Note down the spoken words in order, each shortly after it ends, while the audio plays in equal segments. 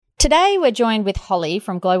Today, we're joined with Holly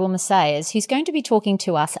from Global Messiahs, who's going to be talking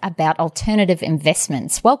to us about alternative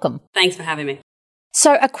investments. Welcome. Thanks for having me.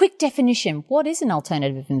 So, a quick definition. What is an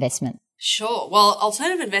alternative investment? Sure. Well,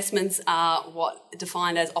 alternative investments are what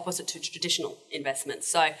defined as opposite to traditional investments.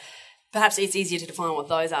 So perhaps it's easier to define what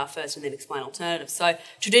those are first and then explain alternatives. So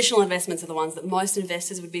traditional investments are the ones that most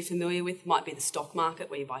investors would be familiar with. Might be the stock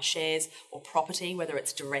market where you buy shares, or property, whether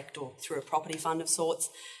it's direct or through a property fund of sorts,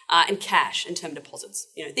 and cash and term deposits.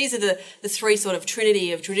 These are the three sort of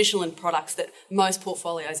trinity of traditional products that most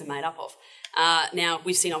portfolios are made up of. Now,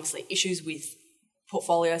 we've seen obviously issues with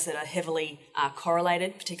portfolios that are heavily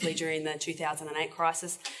correlated, particularly during the 2008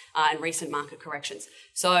 crisis and recent market corrections.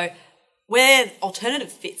 So where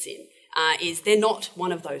alternative fits in is they're not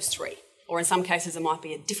one of those three, or in some cases it might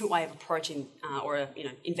be a different way of approaching or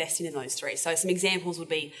investing in those three. So some examples would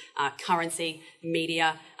be currency,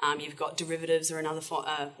 media, you've got derivatives or another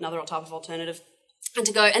type of alternative.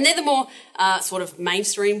 And they're the more sort of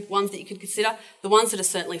mainstream ones that you could consider. The ones that are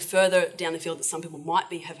certainly further down the field that some people might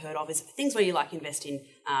have heard of is things where you invest in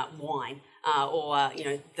wine or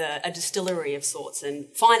a distillery of sorts, and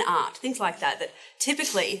fine art, things like that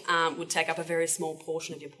typically would take up a very small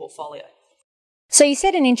portion of your portfolio. So you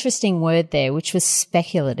said an interesting word there, which was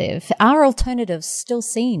speculative. Are alternatives still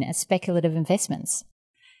seen as speculative investments?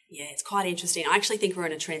 Yeah, it's quite interesting. I actually think we're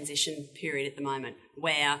in a transition period at the moment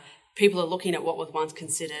where people are looking at what was once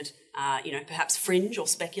considered, perhaps fringe or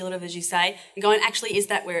speculative, as you say, and going, actually, is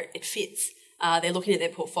that where it fits? They're looking at their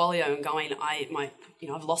portfolio and going,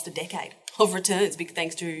 I've lost a decade of returns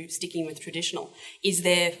thanks to sticking with traditional. Is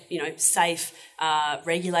there, safe,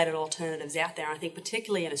 regulated alternatives out there? And I think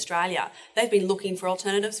particularly in Australia, they've been looking for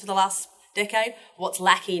alternatives for the last decade. What's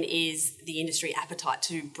lacking is the industry appetite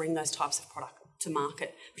to bring those types of products to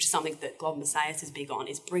market, which is something that Global Messiahs is big on,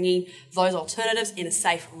 is bringing those alternatives in a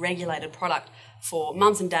safe, regulated product for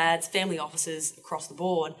mums and dads, family offices across the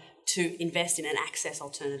board to invest in and access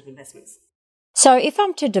alternative investments. So if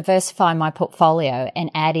I'm to diversify my portfolio and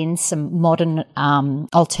add in some modern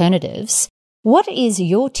alternatives, what is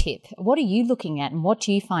your tip? What are you looking at and what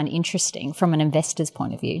do you find interesting from an investor's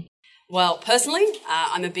point of view? Well, personally,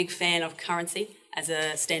 I'm a big fan of currency as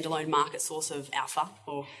a standalone market source of alpha,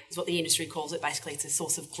 or is what the industry calls it. Basically, it's a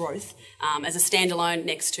source of growth as a standalone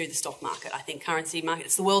next to the stock market. I think currency market,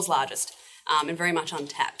 it's the world's largest and very much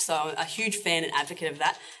untapped. So I'm a huge fan and advocate of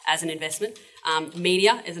that as an investment.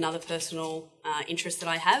 Media is another personal interest that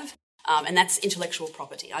I have, and that's intellectual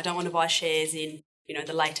property. I don't want to buy shares in,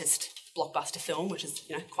 the latest blockbuster film, which is,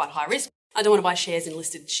 quite high risk. I don't want to buy shares in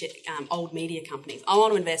listed old media companies. I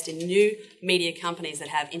want to invest in new media companies that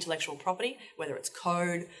have intellectual property, whether it's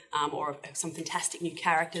code or some fantastic new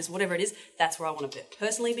characters, whatever it is. That's where I want to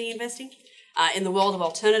personally be investing. In the world of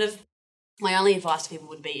alternative, my only advice to people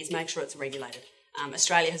would be is make sure it's regulated.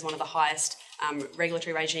 Australia has one of the highest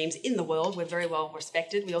regulatory regimes in the world. We're very well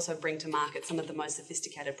respected. We also bring to market some of the most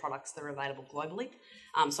sophisticated products that are available globally.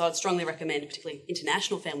 So I'd strongly recommend, particularly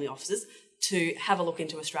international family offices, to have a look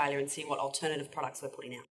into Australia and see what alternative products we're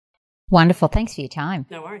putting out. Wonderful. Thanks for your time.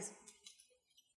 No worries.